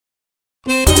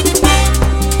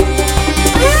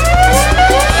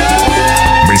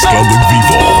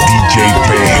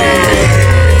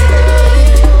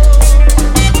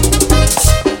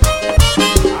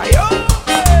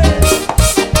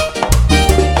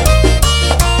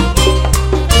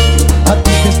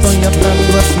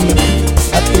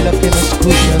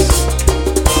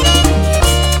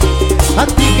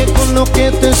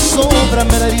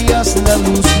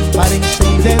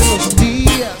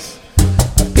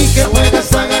que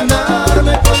juegas a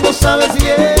ganarme cuando sabes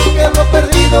bien que lo he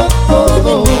perdido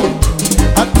todo.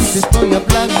 A ti te estoy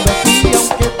hablando a ti,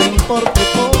 aunque te importe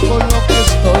poco lo que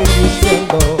estoy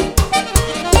diciendo.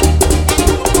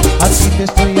 A ti te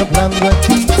estoy hablando a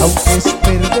ti, aunque es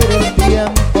perder el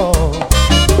tiempo.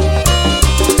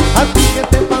 A ti que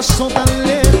te pasó tan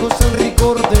lejos el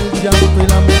rigor del llanto y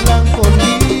la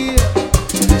melancolía.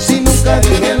 Si nunca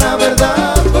dije la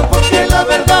verdad fue porque la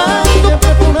verdad siempre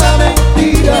fue una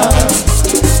mentira.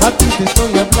 A ti te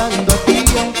estoy hablando a ti,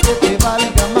 aunque te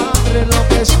valga madre lo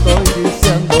que estoy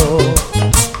diciendo.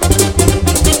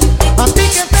 A ti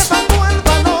que te sacó el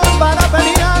valor para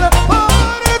pelear por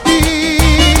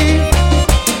ti.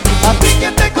 A ti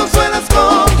que te consuelas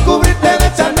con cubrirte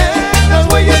de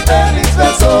charnetas, huellas de mis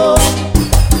besos.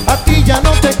 A ti ya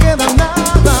no te queda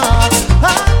nada,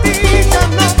 a ti ya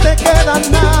no te queda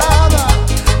nada,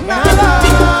 nada.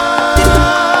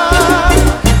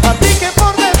 A ti que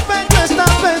por despecho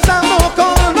estás pensando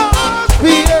con los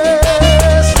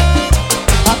pies.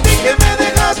 A ti que me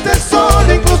dejaste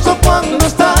solo incluso cuando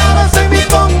estabas en mi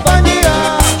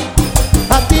compañía.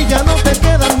 A ti ya no te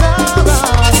queda nada,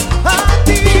 a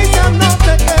ti ya no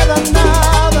te queda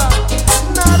nada,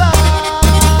 nada.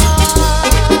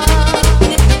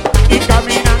 Y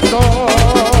caminando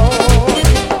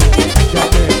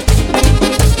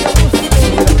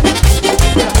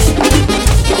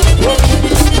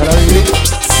Para vivir.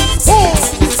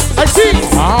 ¡ay sí!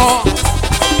 ¡Ah!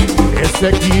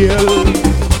 Ezequiel.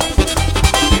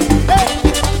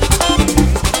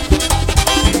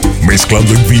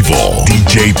 Mezclando en vivo, Ay,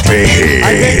 djpeje.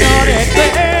 señores,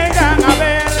 vengan a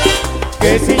ver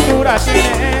qué cintura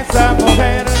tiene esa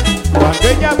mujer. Cuando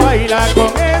ella baila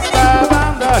con esta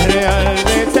banda real,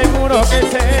 de seguro que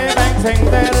se va a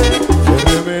encender.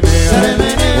 Se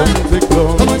menea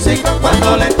como un ciclón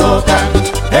cuando le tocan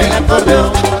el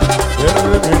acordeón.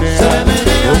 Se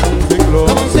menea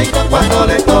como un ciclón cuando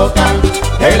le tocan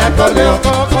el acordeón.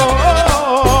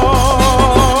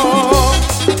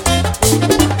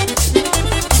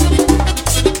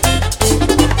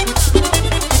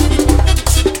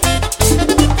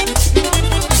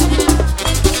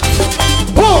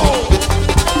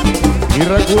 Y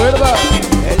recuerda,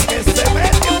 El que se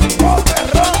mete un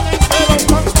poperrón entre los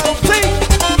pantaloncillos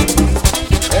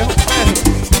es un perro.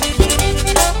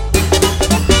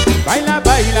 baila,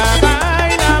 baila,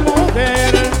 baila,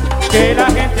 mujer, que la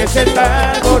gente se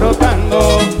está alborotando.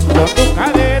 Con tu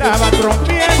cadera vas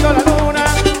rompiendo la luna,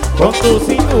 con tu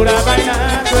cintura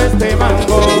bailando este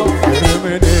mambo.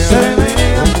 Se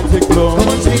menea como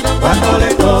un ciclón cuando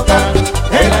le tocan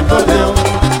el acordeón.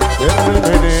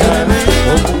 Se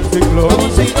menea como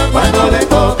un ciclón cuando le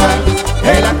tocan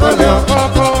el acordeón.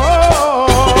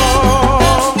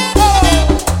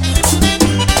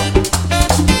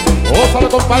 Ósalo,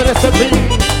 compadre Cepín.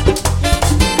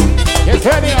 ¡Qué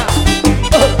seria!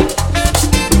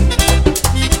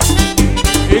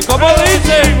 Y como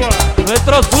dice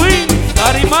nuestro swing,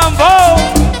 Tarimambo.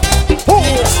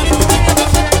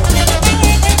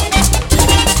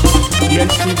 Y el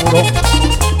tiburón.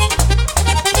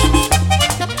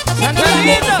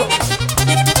 ¡Santelito!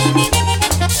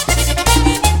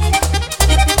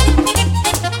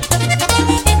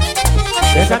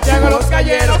 De Santiago los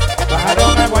Cayeros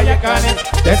bajaron a Guayacanes.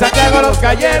 De Santiago los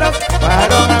Cayeros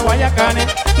bajaron a Guayacanes.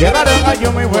 Llevaron a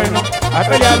yo muy bueno a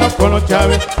pelearlos con los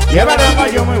Chávez. Llevaron a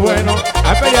yo muy bueno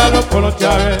a pelearlos con los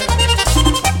Chávez.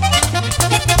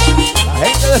 La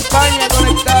gente de España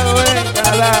conectado,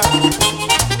 Canadá.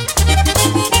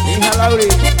 Hija Lauri.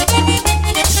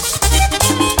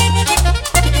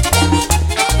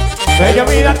 Bello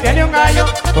Vida tiene un gallo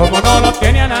como no lo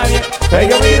tenía nadie.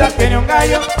 Bello Vida tiene un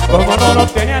gallo como no lo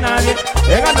tenía nadie.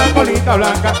 Le ganó el Colita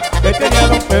Blanca que tenía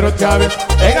don Pedro Chávez.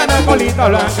 Le ganó el Colita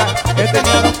Blanca que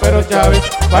tenía don Pedro Chávez.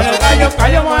 Cuando el gallo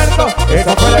cayó muerto,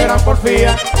 esa fue la gran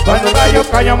porfía. Cuando el gallo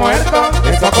cayó muerto,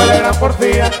 esa fue la gran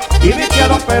porfía. Y dice a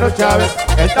don Pedro Chávez,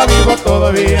 él está vivo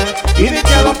todavía. Y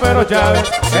dice a don Pedro Chávez,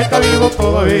 él está vivo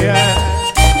todavía.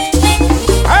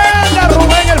 ¡Anda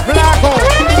Rubén el Flaco!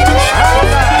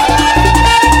 ¡Anda!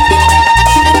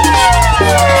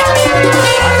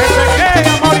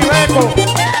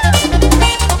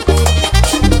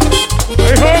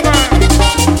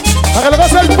 ¡A que le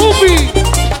pase el pupi!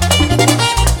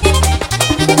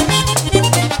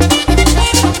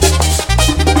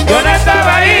 Yo no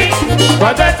estaba ahí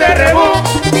cuando este rebú.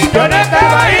 Yo no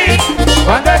estaba ahí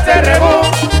cuando este rebú.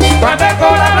 Cuando el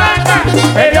cola blanca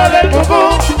peleó del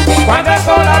cucú. Cuando el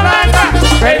cola blanca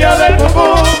peleó del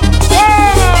cucú.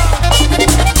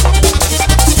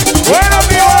 Bueno,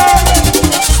 mío.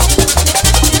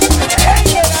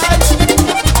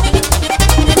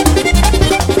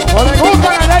 ¿O le gusta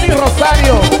ganar y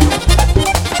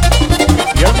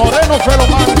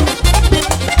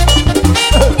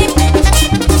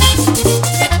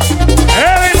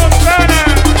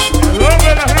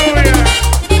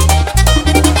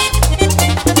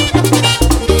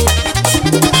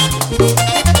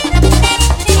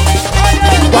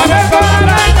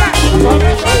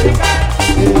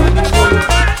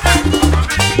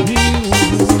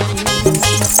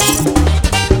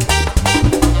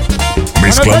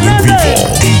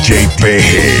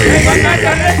djpeje. Vengo a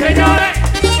cantarle, señores,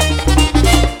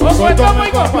 un cuento muy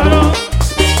cópalo.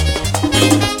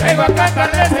 Vengo a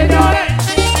cantarle, señores,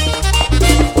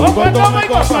 un cuento muy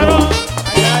cópalo.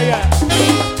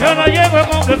 Yo no llevo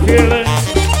con desfiles,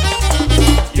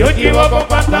 yo llevo con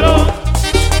pantalón.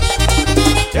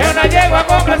 Yo no llego a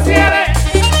complacerle,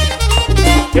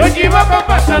 yo llevo con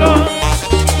pantalón.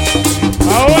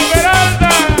 Aún Veranda.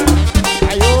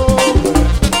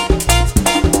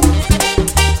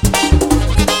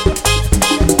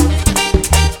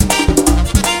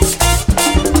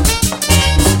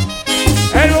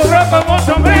 El burro con un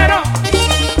sombrero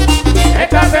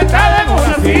está sentado en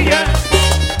una silla.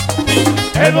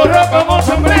 El burro con un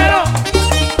sombrero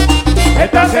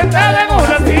está sentado en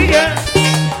una silla,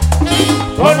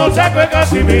 con un saco de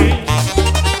casimir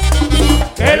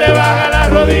que le baja la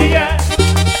rodilla,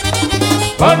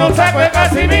 con un saco de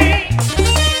casimir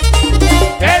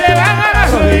que le baja la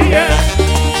rodilla.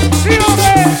 ¡Sí,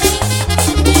 hombre!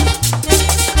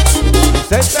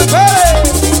 ¡Se te puede!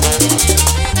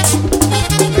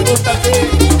 Me gusta a ti,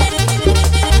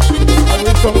 a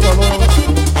Luis con color.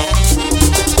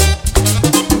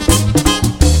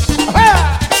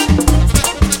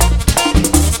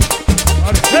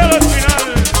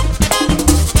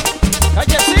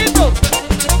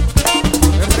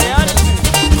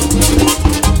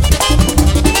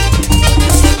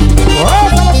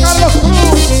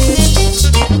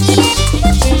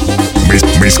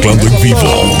 Mezclando en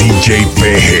vivo,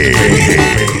 djpeje.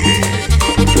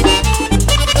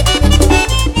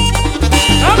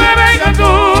 No me vengas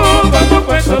tú con tu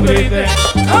cuento triste,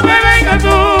 no me vengas tú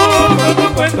con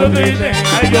tu cuento triste.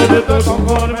 Ay, yo no estoy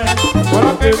conforme con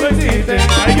lo que me hiciste.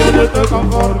 Ay, yo no estoy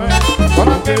conforme con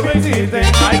lo que me hiciste.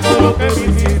 Ay, con lo que me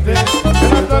hiciste, yo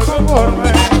no estoy conforme.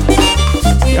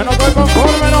 Yo no estoy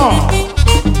conforme, no.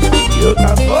 Yo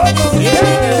tampoco.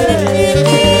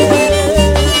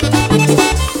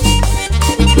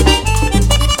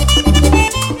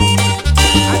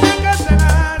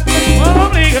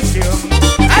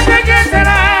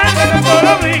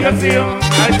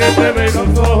 Hay que te ve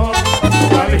los ojos,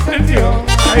 tu mala intención.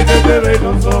 Hay que te ve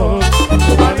los ojos,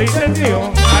 tu mala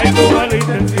intención. Hay tu mala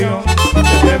intención,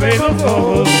 que te ve los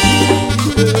ojos.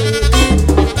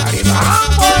 ¡Ahí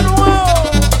vamos de nuevo!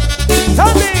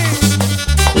 ¡Sandy!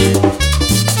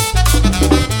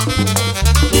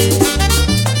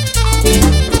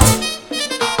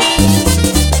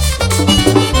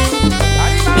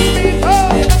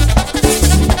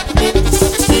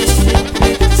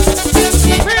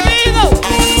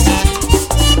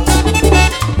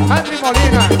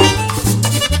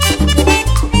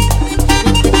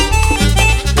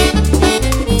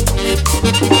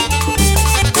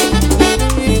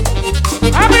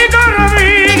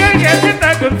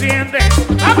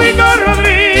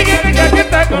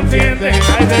 Consciente,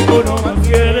 ay de que uno más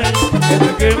quiere, es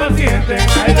el que más siente,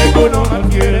 ay de que uno más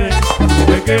quiere, es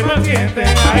el que más siente,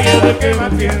 ay es el que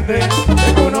más siente,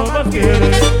 de que uno más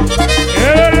quiere.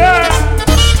 ¡Yeah!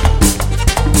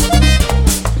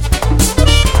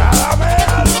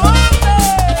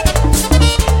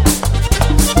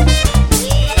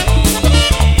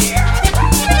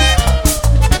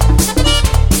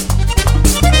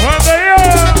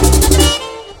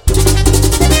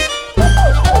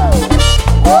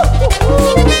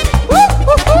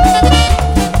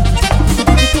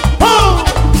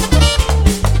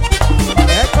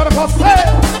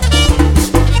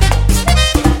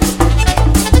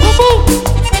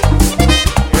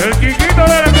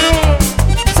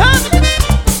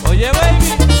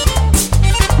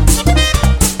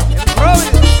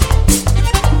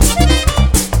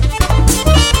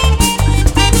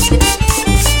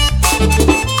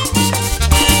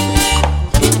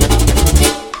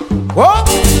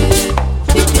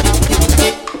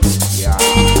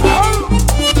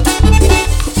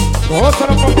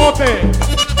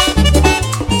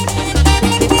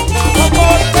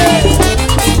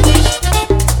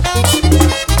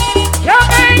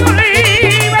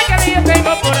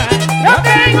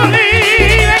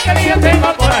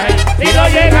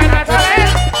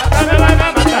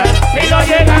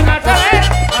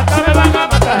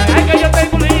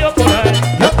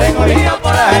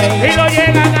 Si lo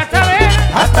llegan a saber,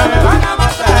 hasta me van a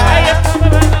matar. Ay, hasta me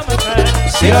van a matar.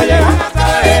 Si lo llegan a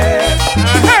saber.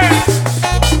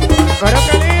 Pero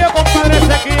qué lío, compadre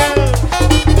Ezequiel.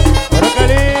 Pero qué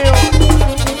lío.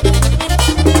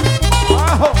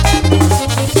 Abajo.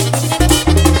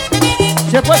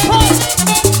 Se fue todo.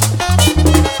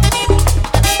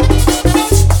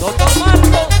 Doctor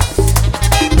Marco.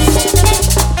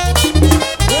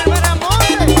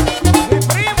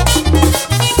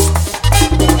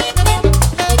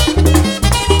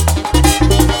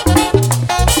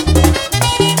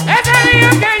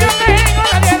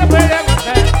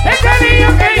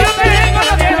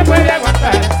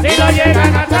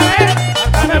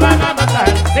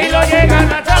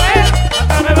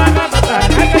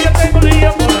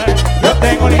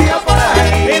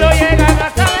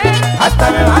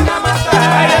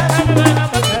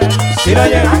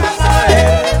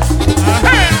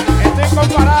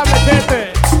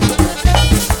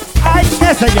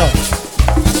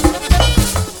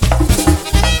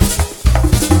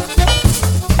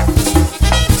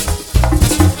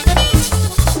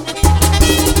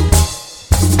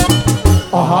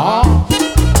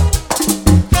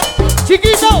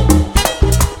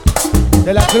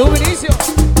 Club Inicio.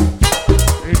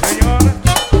 Sí, señor.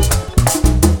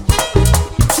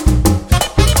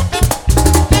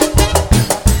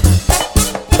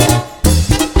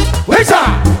 ¡Huesa!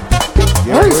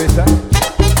 ¿Quién fue esa?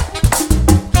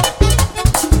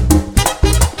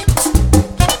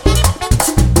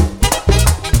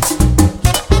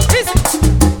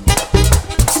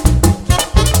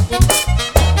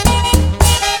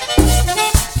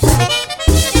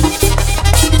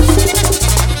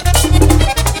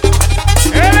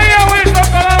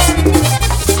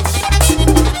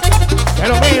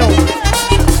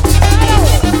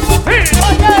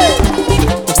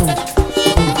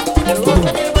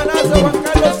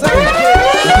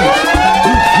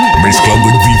 Mezclando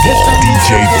en vivo,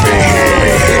 djpeje.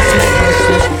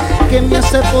 Que me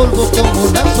hace polvo como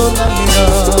la sola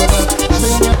mirada. Se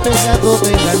me ha pegado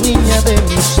de la niña de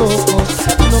mis ojos.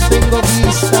 No tengo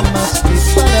vista más que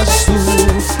para su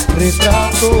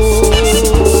retrato.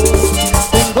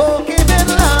 Tengo que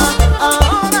verla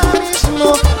ahora mismo.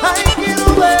 Ay, quiero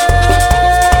verla.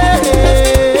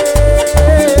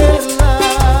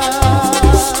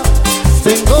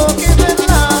 Tengo que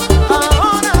verla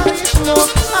ahora mismo.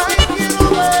 Ay, quiero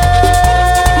verla.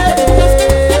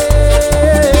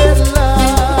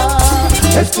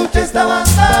 Escucha esta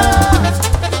banda.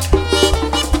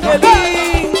 ¡Qué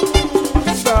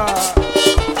linda!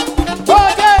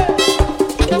 Oye.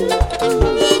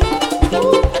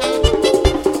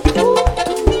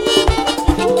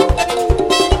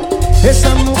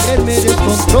 Esa mujer me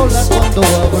descontrola cuando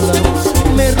habla.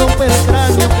 Me rompe el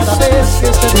cráneo cada vez que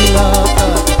se dilata.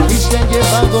 Y se ha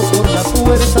llevado por la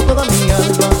fuerza toda mi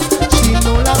alma. Si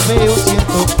no la veo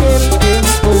siento que el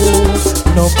tiempo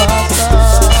no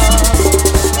pasa.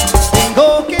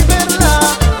 Tengo que verla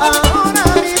ahora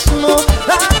mismo.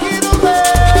 La quiero ver.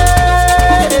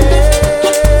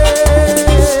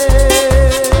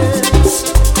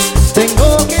 Tengo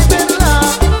que verla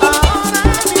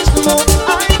ahora mismo.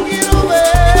 Ay, quiero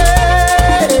verla.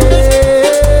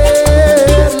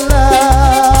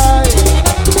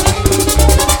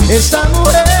 Esa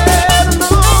mujer no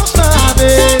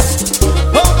sabe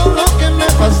todo lo que me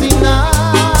fascina.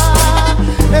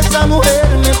 Esa mujer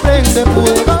me prende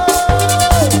fuego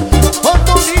por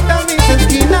todita mis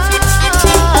esquinas.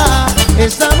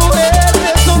 Esa mujer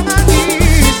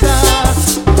desorganiza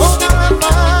toda la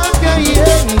paz que hay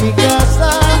en mi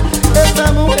casa.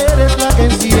 Esa mujer es la que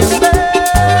enciende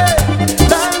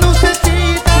la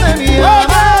lucecita de mi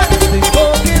alma. Tengo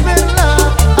que verla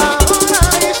ahora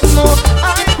mismo.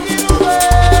 Ay, quiero verla.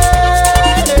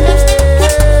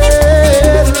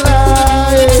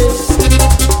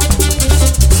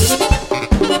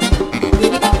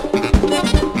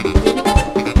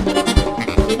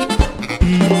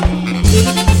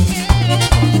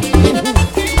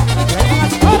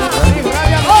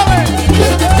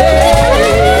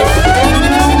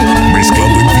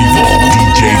 Mezclando en vivo,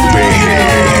 djpeje.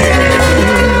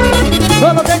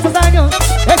 Todos estos años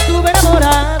estuve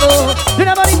enamorado de un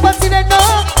amor imposible,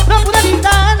 no pude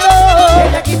evitarlo.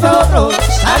 Ella quiso otro,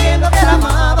 sabiendo que la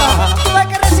amaba. Tuve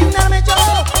que resignarme yo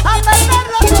a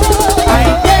perderlo todo. Ay,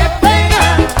 qué pena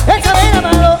el saber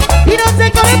amado y no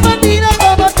ser correspondido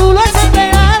como tú lo has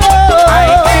entregado. Ay,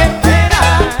 qué pena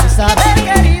el saber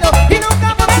querido y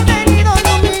nunca poder tenido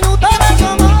ni un minuto de su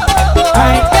amor.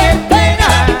 Ay, qué pena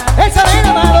el saber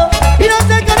amado y no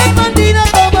ser correspondido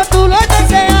como tú lo has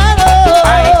deseado.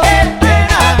 Ay, qué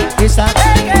pena el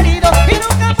saber querido y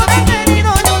nunca poder tenido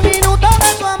ni un minuto de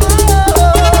su amor.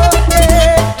 Qué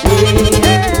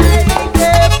pena.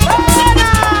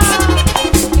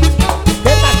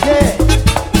 ¿Qué taché?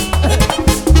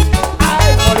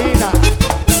 ¡Ay, Molina!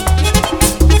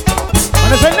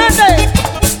 Manuel Fernández.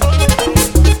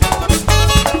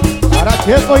 Ahora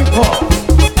tiempo info.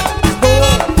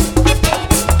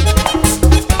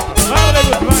 Padre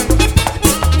Guzmán.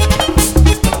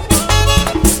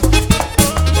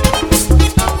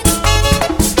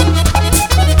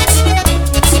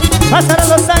 Pasaron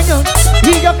los años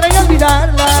y yo creí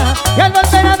olvidarla. Y al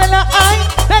volver a verla, ay,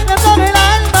 me explotó el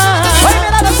alma. Hoy me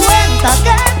he dado cuenta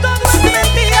que todo es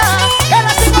mentira, que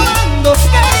la sigo amando,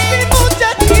 que es mi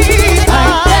muchachita.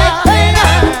 Ay, qué pena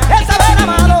el saber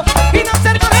amado y no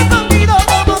ser correspondido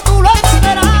como tú lo has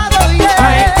esperado. Yeah.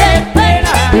 Ay, qué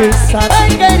pena el saber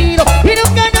querido y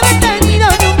nunca yo he tenido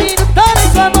ni un minuto de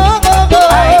su amor.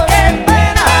 Ay, qué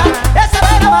pena el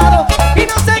saber amado y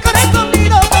no ser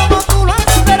correspondido como tú lo has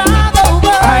esperado.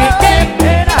 Ay, qué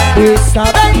pena el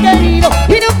saber querido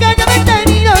y nunca yo he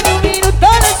tenido ni un minuto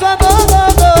de su amor.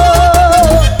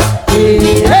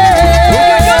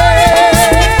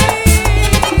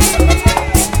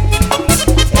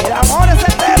 El amor es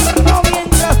eterno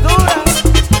mientras dura,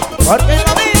 porque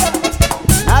la vida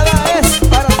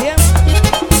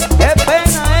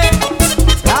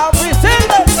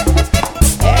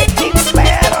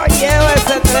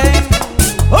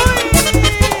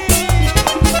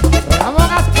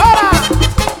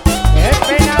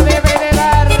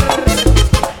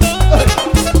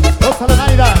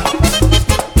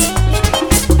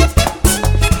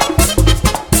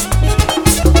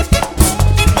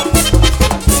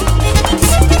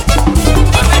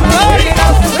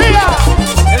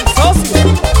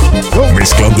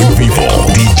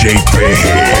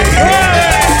djpeje.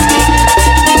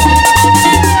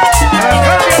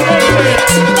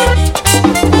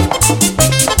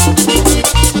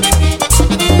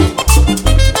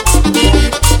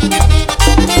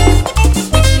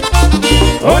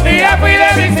 Un día fui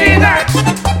de visita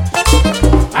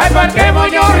al Parque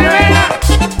Moño Rivera.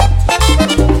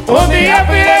 Un día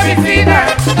fui de visita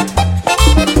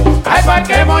al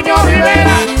Parque Moño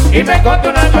Rivera y me encontré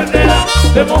una cartera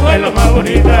de mujer lo más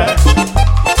bonita.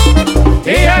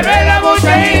 Y al ver la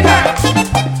muchachita,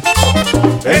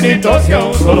 bendito sea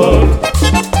un color.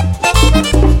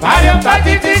 Varios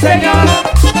taxis, sí señor,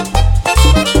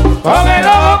 con el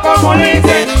ojo como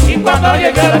lince, y cuando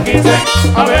llegué a las 15,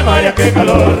 ave María, qué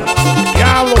calor.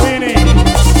 Diablo, Vini.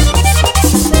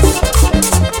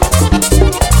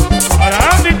 Para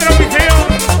Andy Transmisión.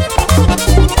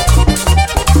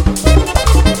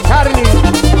 Charlie,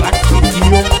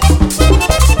 Transmisión.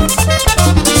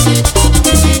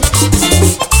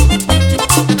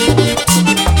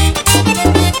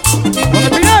 Con el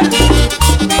final.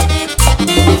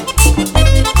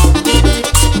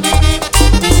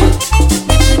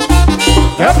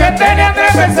 Yo que tenía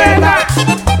 3 pesetas,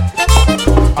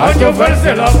 al chofer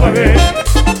se la pagué.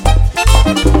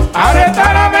 A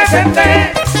restaurar me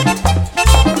senté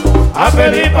a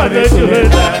pedir par de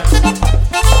chuleta.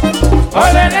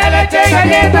 Ordené leche y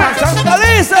galletas, Santa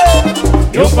Lice.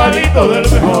 y un palito del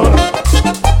mejor.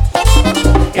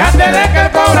 Y antes de que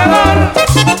el cobrador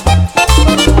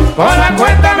con la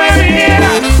cuenta me viniera,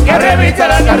 que revisa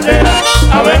la cartera,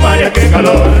 ave María, qué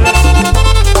calor.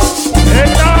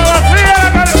 Estaba vacía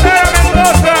la cartera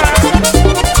Mendoza.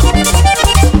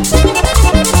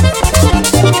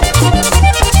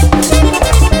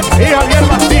 Y Javier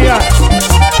Macías.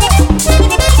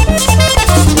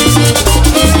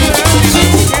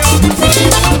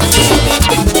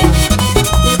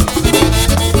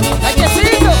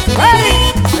 Callecito,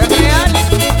 ¡hey! Es real.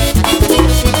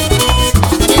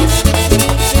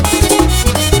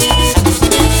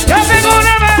 Yo tengo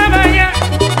una mala maña,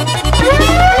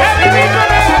 que vivir con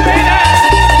el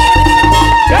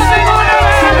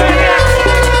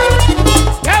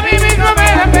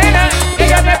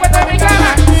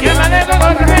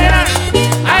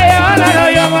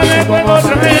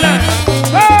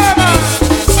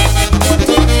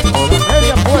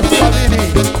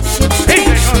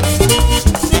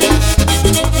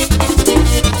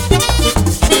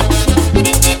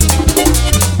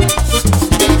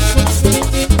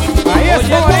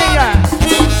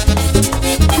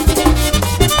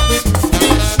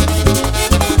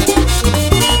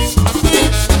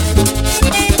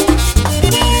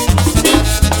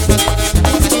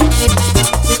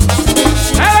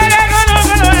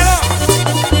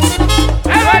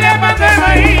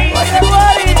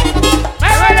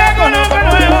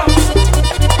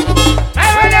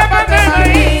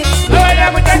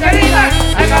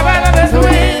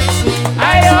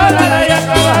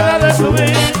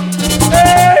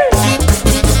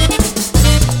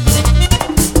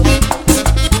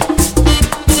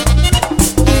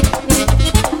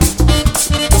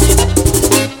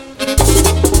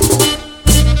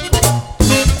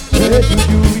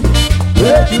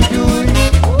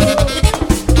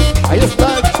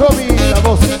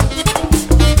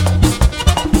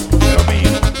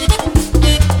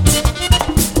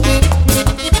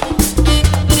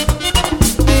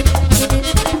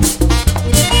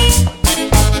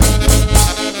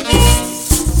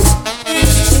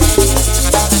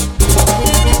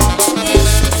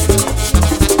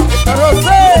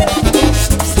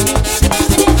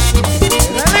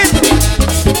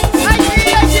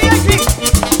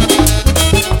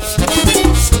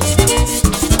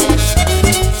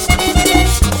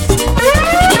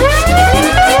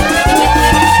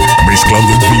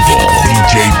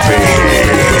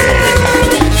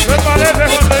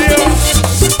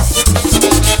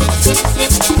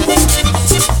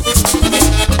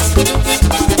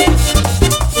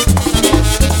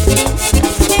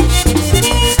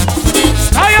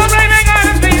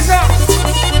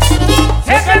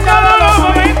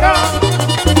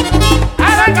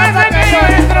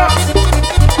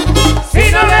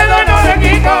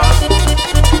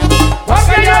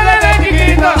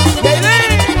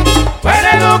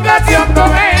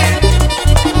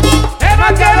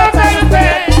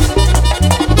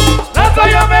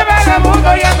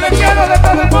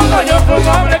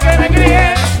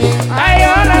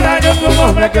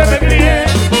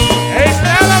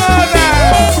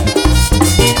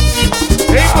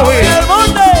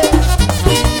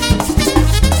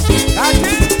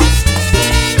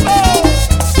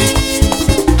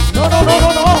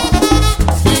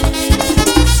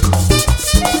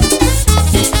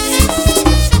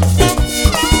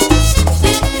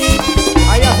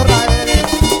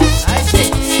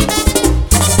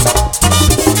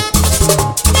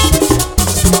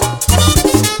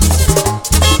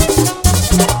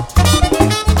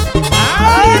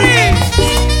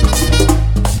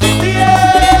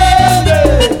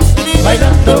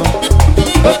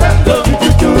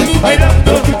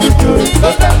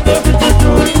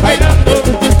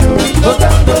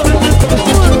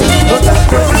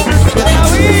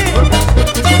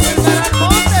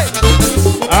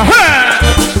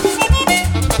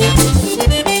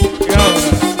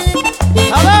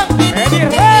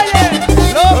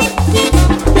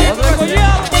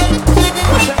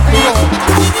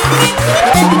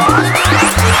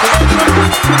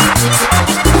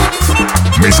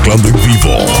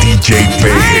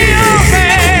djpeje.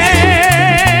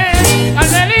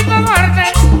 Carmelito Duarte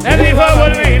le dijo a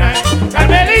Balbina,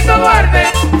 Carmelito Duarte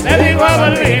le dijo a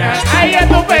Balbina, ay a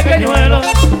tu pequeñuelo,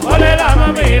 ole la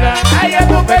mamila, ay a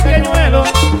tu pequeñuelo,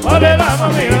 ole la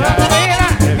mamila, la mamila,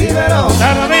 el biberón,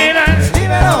 la mamila, el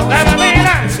biberón, la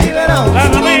mamila, el biberón, la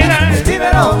mamila, el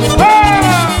biberón. ¡Oh!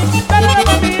 Dale la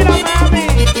mamila, mami,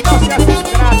 no seas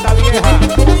ingrata, vieja.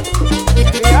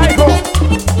 ¡Hijo!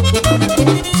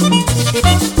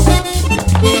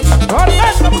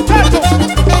 ¡Correcto, muchacho!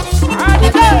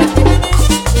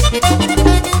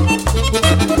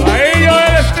 Ahí yo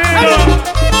el estilo.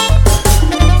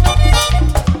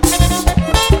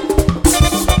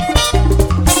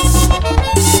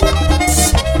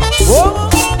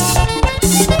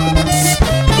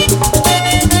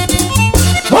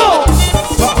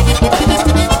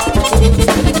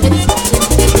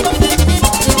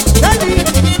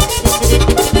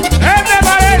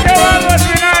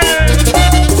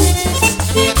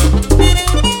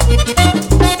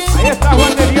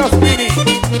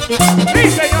 ¡Sí,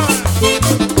 señor!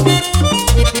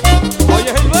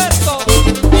 Oye, Gilberto.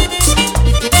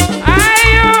 ¡Ay,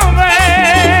 hombre!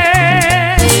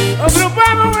 Un grupo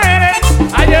de mujeres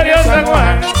ayer dio San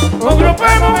Juan. Un grupo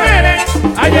de mujeres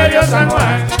ayer dio San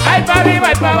Juan. ¡Ay, para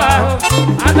arriba y para abajo!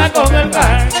 Anda con el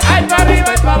can. ¡Ay, para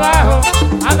arriba y para abajo!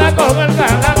 Anda con el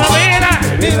can. La mamila,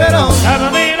 El biberón, la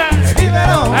mamila, el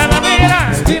biberón, la mamila,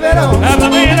 el biberón, la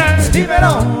mamila. el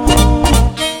biberón.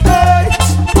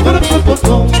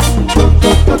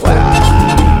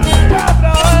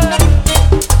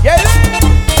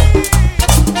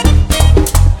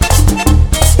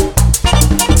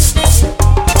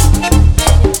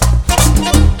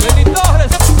 Lenny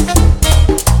Torres.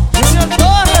 Junior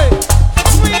Torres.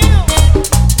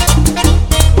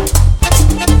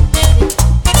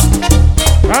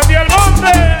 ¡Cambia el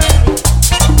monte!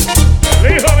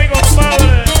 El hijo de mi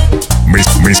compadre.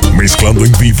 Mezclando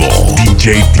en vivo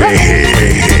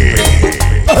djpeje.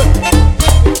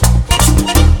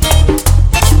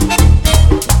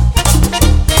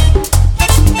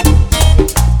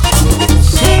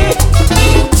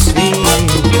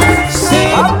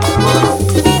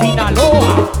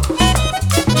 Sinaloa.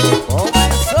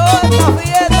 Comenzó esta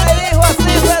fiesta y dijo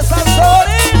así de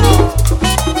Santorino.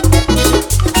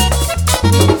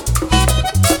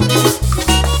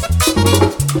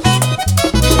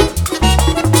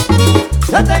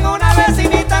 Yo tengo una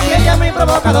vecinita que ella es muy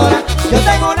provocadora. Yo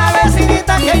tengo una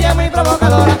vecinita que ella es muy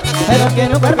provocadora. Pero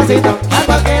tiene un cuerpecito, a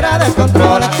cualquiera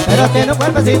descontrola. Pero tiene un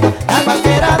cuerpecito, a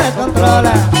cualquiera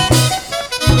descontrola.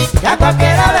 Y a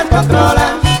cualquiera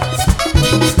descontrola.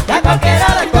 Y a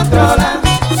cualquiera descontrola.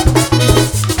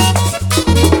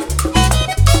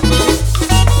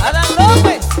 Adam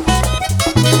López.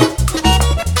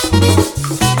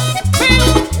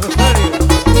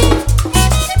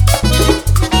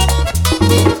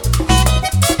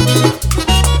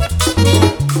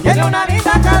 Tiene una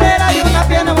linda cadera y una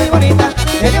pierna muy bonita.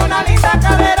 Tiene una linda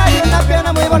cadera y una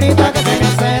pierna muy bonita. Que se me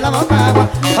hace la boca agua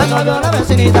cuando veo la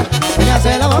vecinita. Se me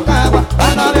hace la boca agua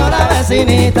cuando veo la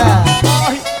vecinita.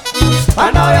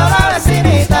 Cuando veo la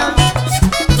vecinita.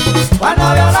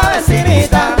 Cuando veo la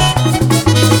vecinita.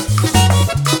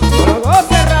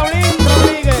 Goce Raulín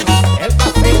Rodríguez, el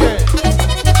cacique.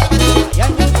 Allá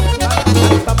en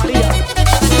Santa María.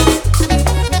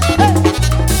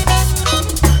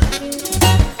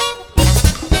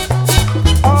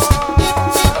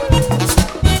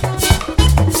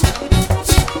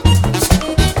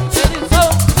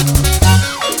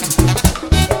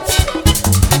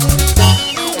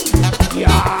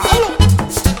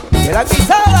 De la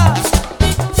pisada.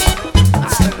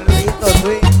 Carlito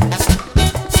Ruiz.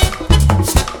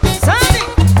 ¡Sandy!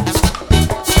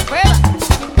 ¡Fuera!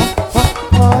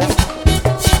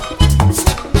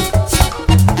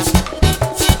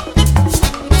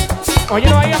 Oye,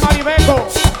 no vaya Maribeco.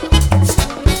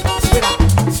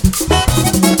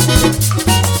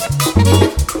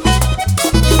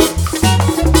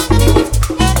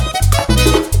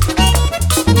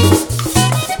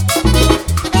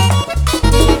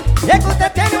 Y es que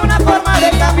usted tiene una forma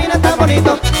de caminar tan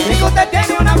bonito. Y es que usted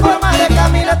tiene una forma de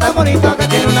caminar tan bonito. Que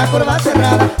tiene una curva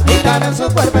cerrada y gana en su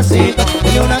cuerpecito.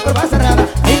 Tiene una curva cerrada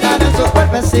y gana en su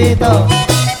cuerpecito.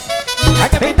 Hay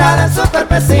que pintarla en su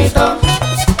cuerpecito.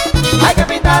 Hay que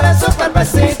pintarla en su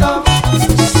cuerpecito.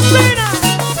 ¡Mira!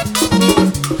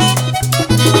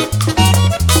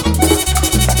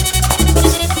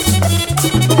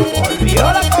 Volvió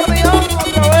el acordeón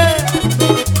otra vez.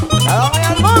 La dama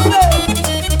al monte.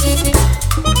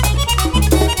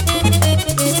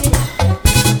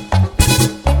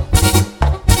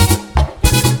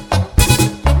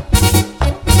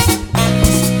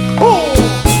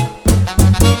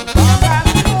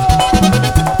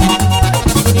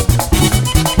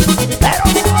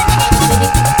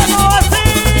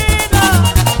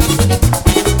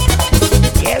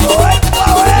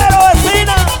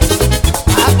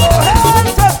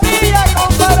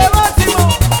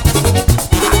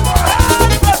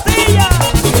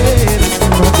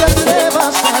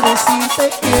 te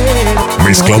quiero.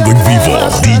 Mezclando en vivo,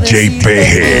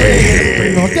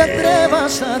 djpeje. No te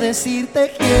atrevas a decir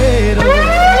te quiero.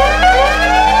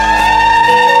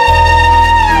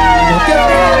 No te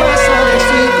atrevas a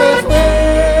decir que fue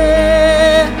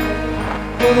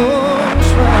todo un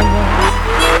sueño.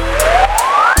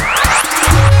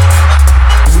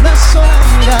 Una sola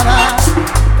mirada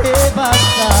te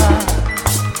basta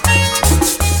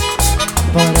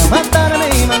para matarme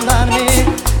y mandarme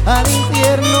al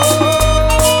infierno.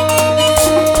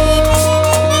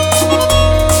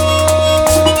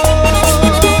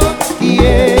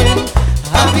 ¿Quién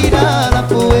abrirá la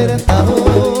puerta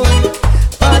hoy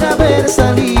para ver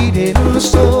salir el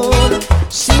sol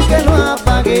sin que no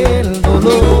apague el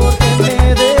dolor que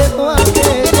me dejó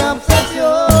aquella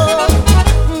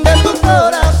obsesión de tu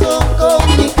corazón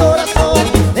con mi corazón,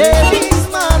 de mis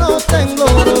manos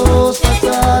temblorosas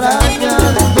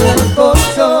arañando el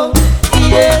colchón?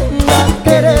 ¿Quién va a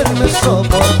quererme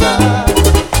soportar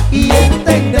y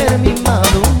entender mi mal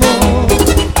humor?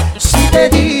 Si te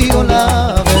digo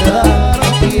la verdad, no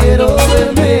quiero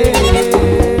verme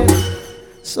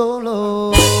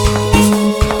solo.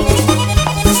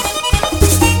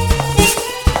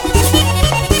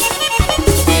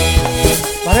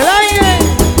 ¡Para el aire!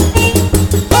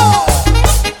 ¡Oh!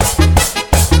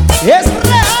 ¡Es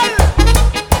real!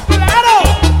 ¡Claro!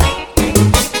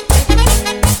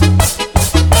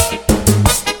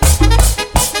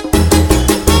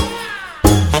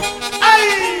 ¡Ay!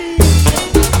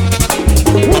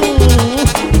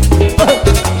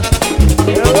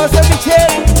 Pero no sé,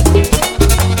 Michelle.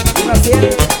 Una cielo.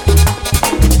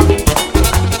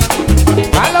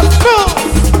 ¡A los cruz!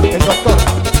 El doctor.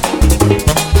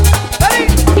 ¡Dale!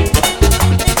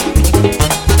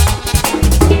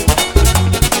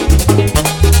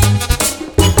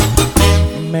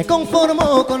 Me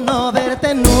conformo con no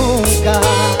verte nunca.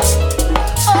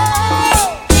 Oh,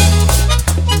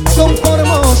 me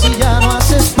conformo si ya no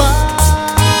haces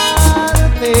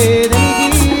parte de mi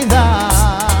vida.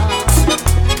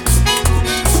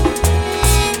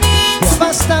 Te ha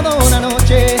bastado una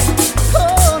noche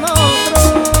con otro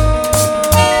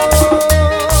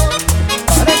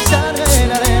para echarme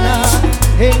la arena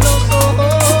en los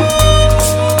ojos.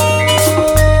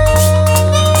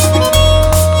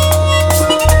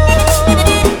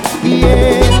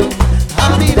 ¿Quién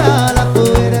abrirá la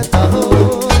puerta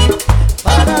hoy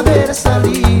para ver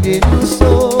salir el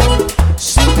sol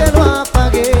sin que no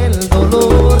apague el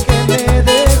dolor que me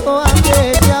dejó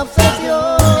aquella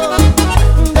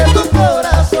obsesión de tu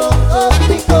corazón con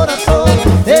mi corazón,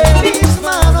 de mis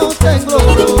manos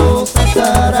temblorosas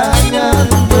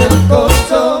arañando el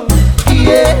colchón?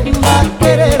 ¿Quién va a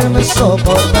quererme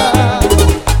soportar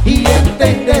y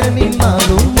entender mi mal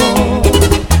humor?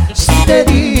 Si te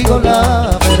digo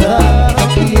la verdad, no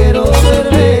quiero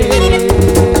verme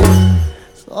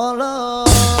solo.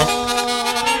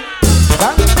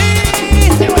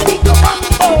 Santísimo chico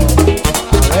mambo.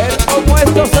 A ver cómo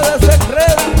esto se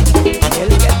desenreda. El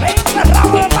que tenga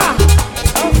rabo de paja,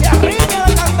 no se arrime a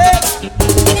la candela.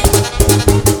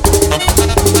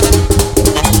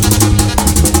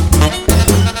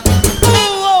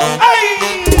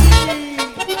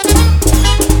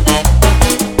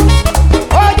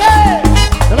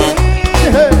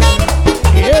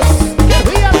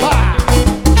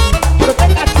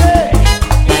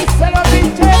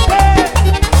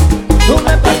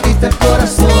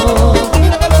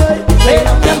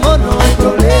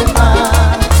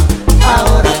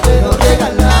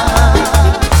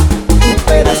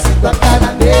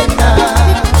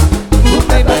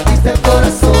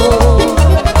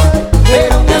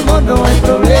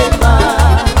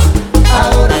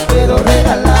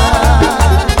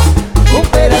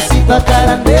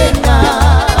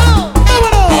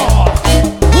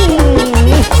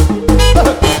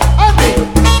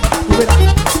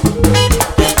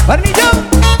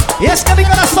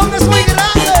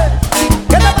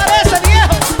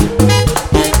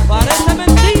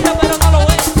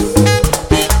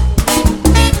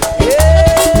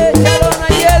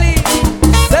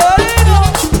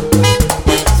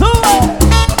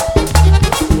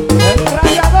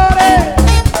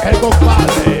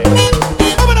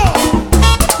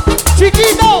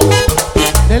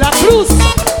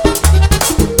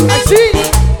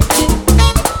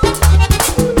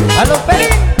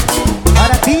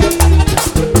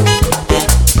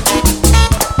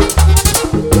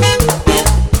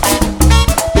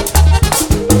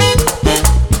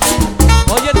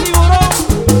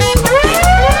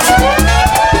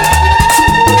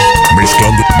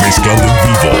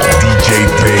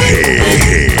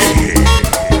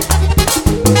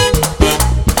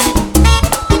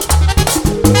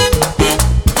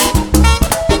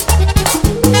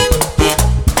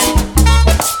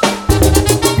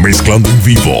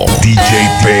 vivo,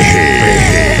 DJ